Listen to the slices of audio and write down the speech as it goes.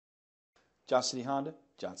Johnson City Honda,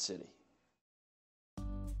 Johnson City.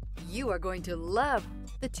 You are going to love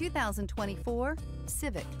the 2024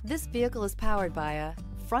 Civic. This vehicle is powered by a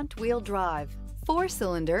front-wheel drive,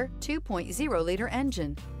 4-cylinder, 2.0-liter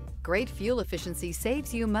engine. Great fuel efficiency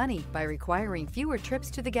saves you money by requiring fewer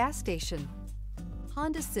trips to the gas station.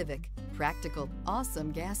 Honda Civic, practical,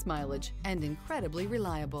 awesome gas mileage, and incredibly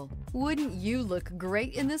reliable. Wouldn't you look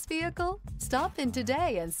great in this vehicle? Stop in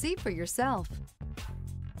today and see for yourself.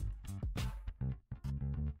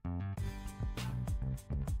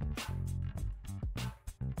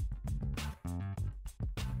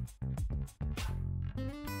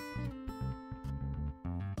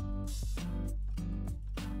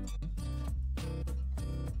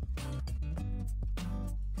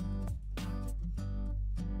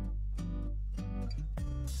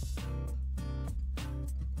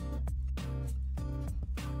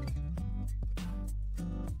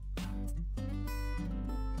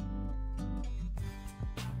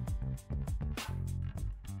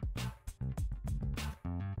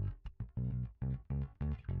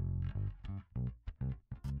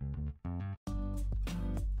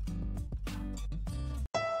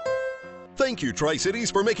 Thank you, Tri-Cities,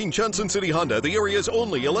 for making Johnson City Honda the area's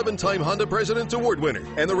only 11-time Honda President's Award winner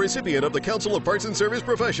and the recipient of the Council of Parts and Service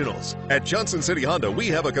Professionals. At Johnson City Honda, we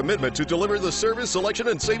have a commitment to deliver the service, selection,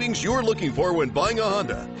 and savings you're looking for when buying a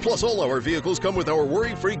Honda. Plus, all our vehicles come with our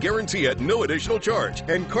worry-free guarantee at no additional charge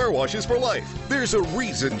and car washes for life. There's a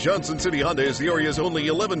reason Johnson City Honda is the area's only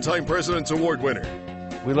 11-time President's Award winner.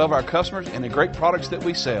 We love our customers and the great products that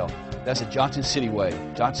we sell. That's the Johnson City way.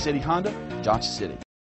 Johnson City Honda, Johnson City.